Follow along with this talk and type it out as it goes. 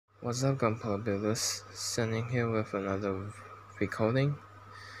What's up, Gunpowder Builders? Standing here with another recording.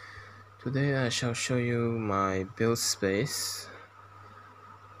 Today I shall show you my build space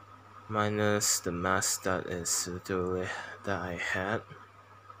minus the mess that I had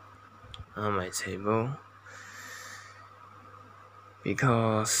on my table,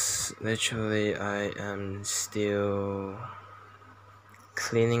 because literally I am still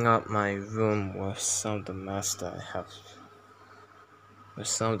cleaning up my room with some of the mess that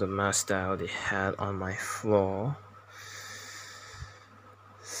I already had on my floor.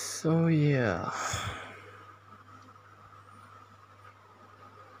 So yeah.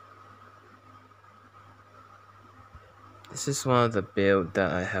 This is one of the builds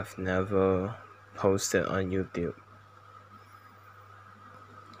that I have never posted on YouTube.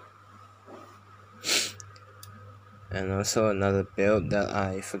 And also another build that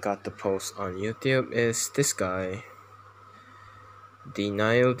I forgot to post on YouTube is this guy.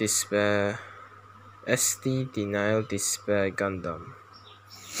 Denial Despair SD Denial Despair Gundam.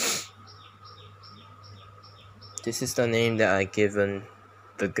 This is the name that I given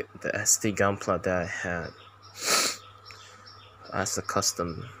the SD Gunpla that I had as a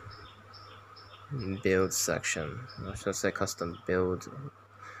custom build section. I should say custom build,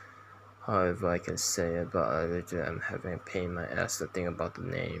 however I can say it, but I literally am having a pain in my ass to think about the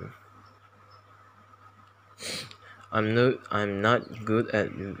name. I'm not good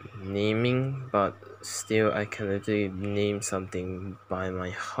at naming, but still I can literally name something by my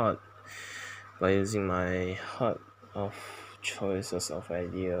heart, by using my heart of choices of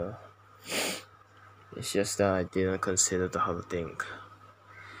idea. It's just that I didn't consider the whole thing.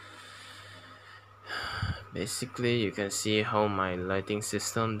 Basically, you can see how my lighting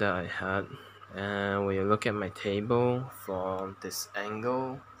system that I had, and when you look at my table from this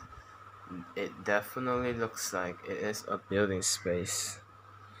angle, it definitely looks like it is a building space.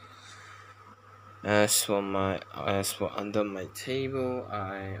 As for under my table,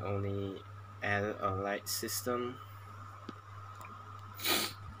 I only added a light system.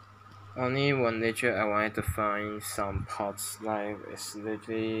 Only one literally I wanted to find some pots like it's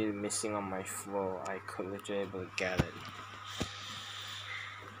literally missing on my floor. I could literally able to get it.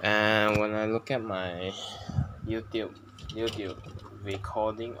 And when I look at my YouTube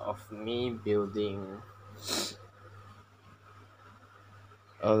recording of me building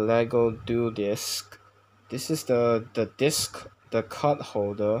a Lego Dual Disc, this is the disc, the card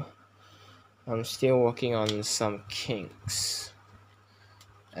holder. I'm still working on some kinks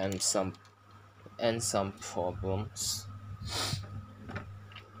and some problems.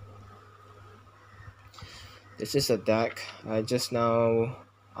 This is a deck. I just now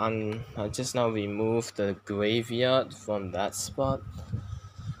removed the graveyard from that spot.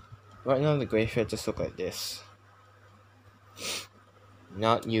 Right now the graveyard just look like this.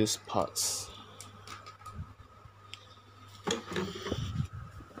 Not used pots.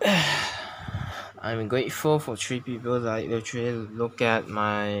 I'm grateful for 3 people that literally look at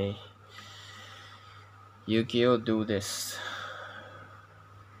my Yu-Gi-Oh! Do this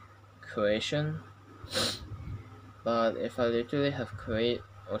creation. But if I literally have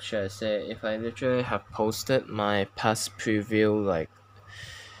if I literally have posted my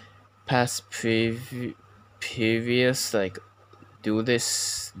previous like do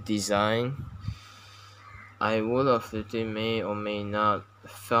this design, I would have literally may or may not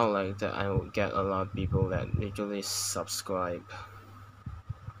felt like that I would get a lot of people that literally subscribe.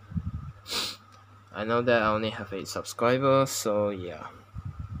 I know that I only have 8 subscribers, so yeah.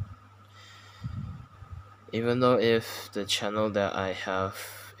 Even though if the channel that I have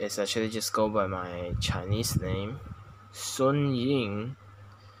is actually just go by my Chinese name, Sun Ying,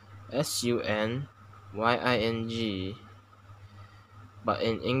 SUNYING, but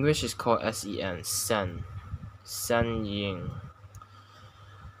in English it's called SEN, Sen Ying.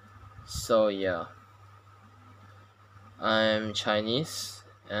 So yeah, I'm Chinese,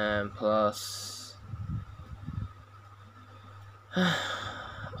 and plus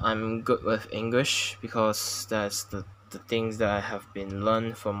I'm good with English because that's the things that I have been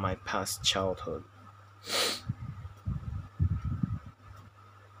learned from my past childhood.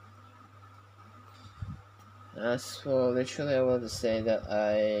 As for literally, I want to say that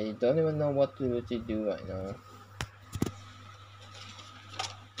I don't even know what to really do right now.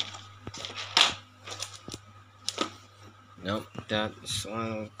 Nope, that's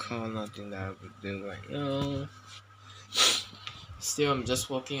one call nothing that I would do right now. Still, I'm just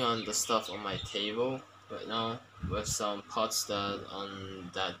working on the stuff on my table right now with some pots that on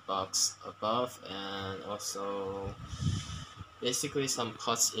that box above, and also basically some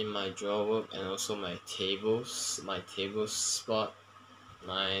pots in my drawer and also my table spot.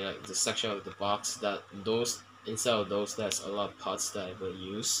 like the section of the box, that those inside of those there's a lot of parts that I will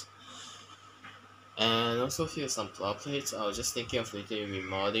use. And also here some plot plates. I was just thinking of literally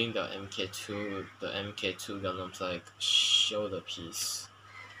remodeling the MK2 Gundam's like shoulder piece.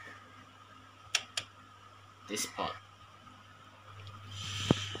 This part.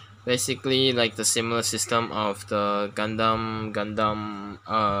 Basically like the similar system of the Gundam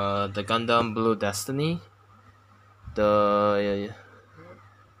Blue Destiny, the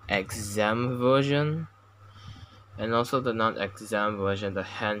exam version, and also the non-exam version, the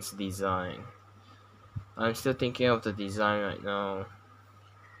hands design. I'm still thinking of the design right now.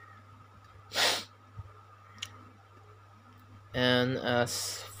 And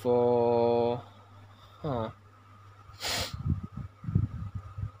as for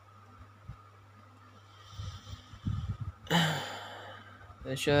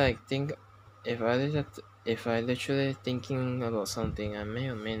actually I think if I literally thinking about something, I may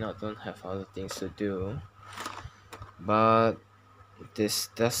or may not don't have other things to do. But this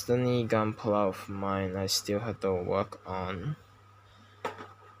Destiny Gunpla of mine, I still have to work on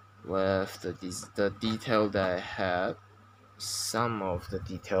with the detail that I had. Some of the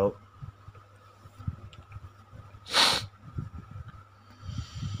detail.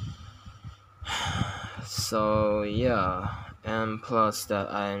 So yeah, and plus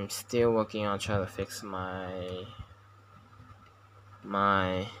that I'm still working on trying to fix my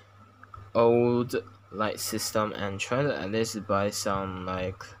old light system and try to at least buy some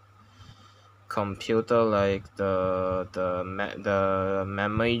like computer, like the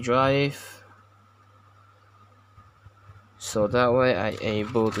memory drive, so that way I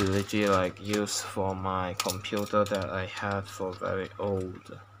able to literally like use for my computer that I had for very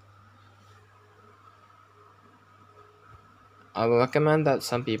old. I would recommend that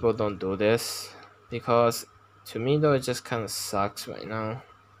some people don't do this, because to me though it just kind of sucks right now.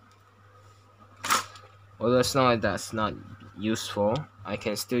 Although it's not like that's not useful, I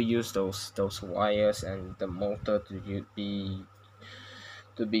can still use those wires and the motor to be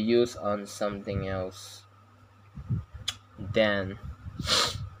used on something else than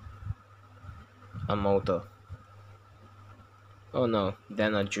a motor. Oh no,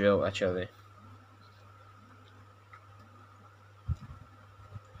 than a drill actually.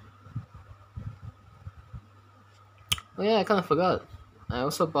 Oh yeah, I kind of forgot. I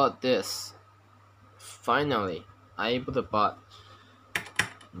also bought this. Finally, I able to bought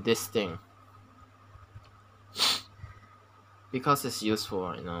this thing because it's useful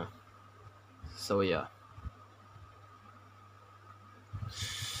right now. So yeah.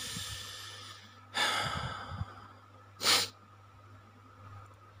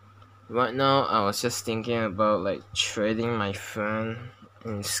 Right now, I was just thinking about like trading my friend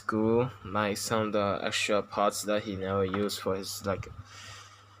in school, like some of the extra parts that he never used for his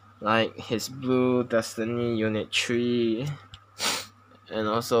like his Blue Destiny Unit 3, and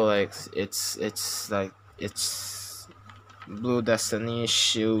also like it's Blue Destiny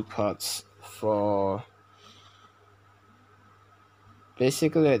shield parts for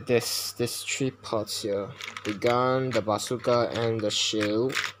basically this 3 parts here: the gun, the bazooka, and the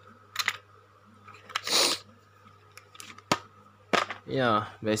shield. Yeah,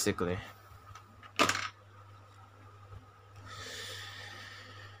 basically.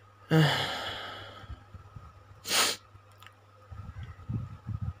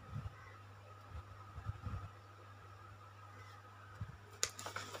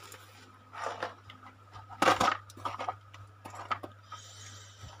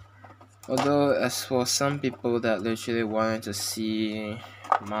 Although as for some people that literally wanted to see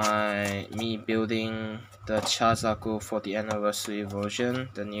me building the Chazaku for the anniversary version,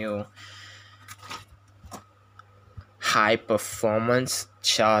 the new high performance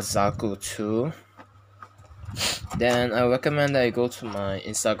Chazaku 2, then I recommend that you go to my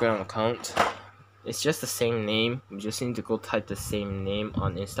Instagram account. It's just the same name. You just need to go type the same name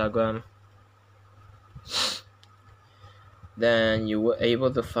on Instagram. Then you were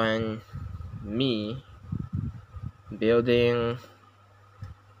able to find me building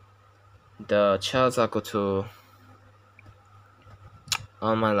the Chazaku 2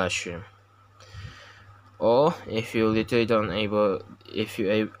 on my live stream. Or if you literally unable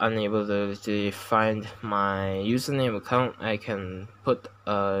to literally find my username account, I can put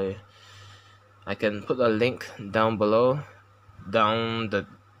a link down below, down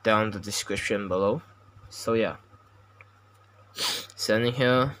the description below. So yeah, signing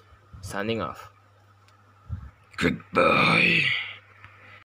off. Goodbye.